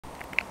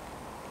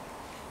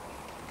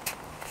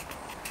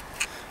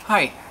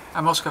Hi,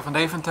 I'm Oscar van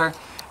Deventer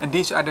and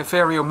these are the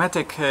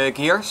Variomatic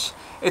gears.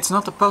 It's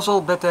not a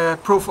puzzle but a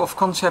proof of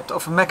concept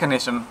of a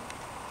mechanism.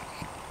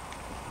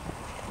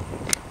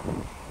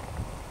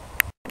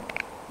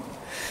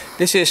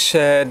 This is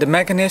the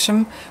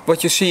mechanism.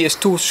 What you see is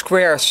two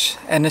squares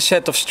and a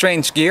set of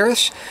strange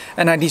gears,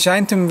 and I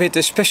designed them with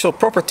a special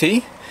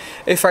property.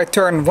 If I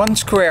turn one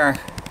square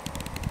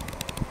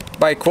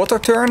by a quarter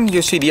turn,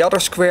 you see the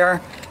other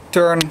square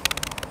turn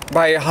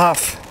by a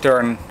half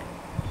turn.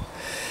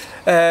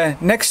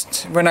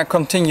 Next, when I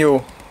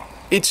continue,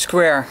 each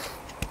square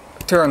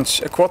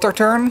turns a quarter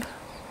turn,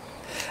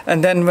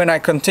 and then when I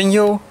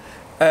continue,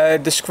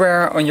 the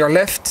square on your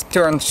left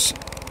turns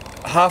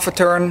half a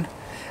turn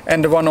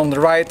and the one on the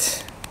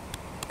right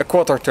a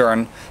quarter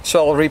turn.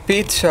 So I'll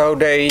repeat so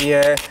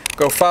they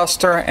go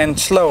faster and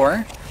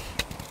slower,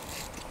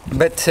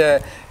 but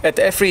at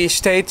every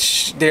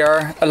stage they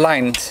are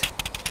aligned.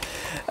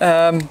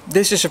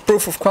 This is a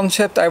proof of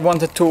concept. I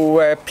wanted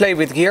to play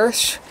with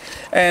gears,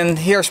 and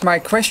here's my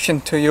question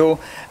to you.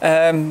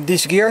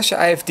 These gears,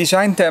 I have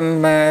designed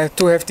them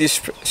to have this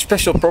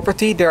special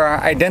property. They are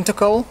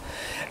identical,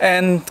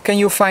 and can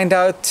you find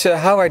out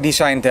how I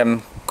designed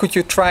them? Could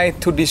you try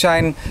to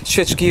design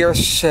such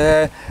gears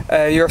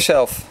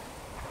yourself?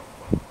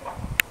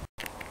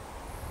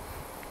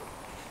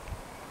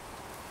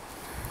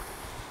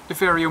 The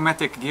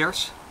Variomatic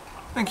gears.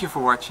 Thank you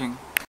for watching.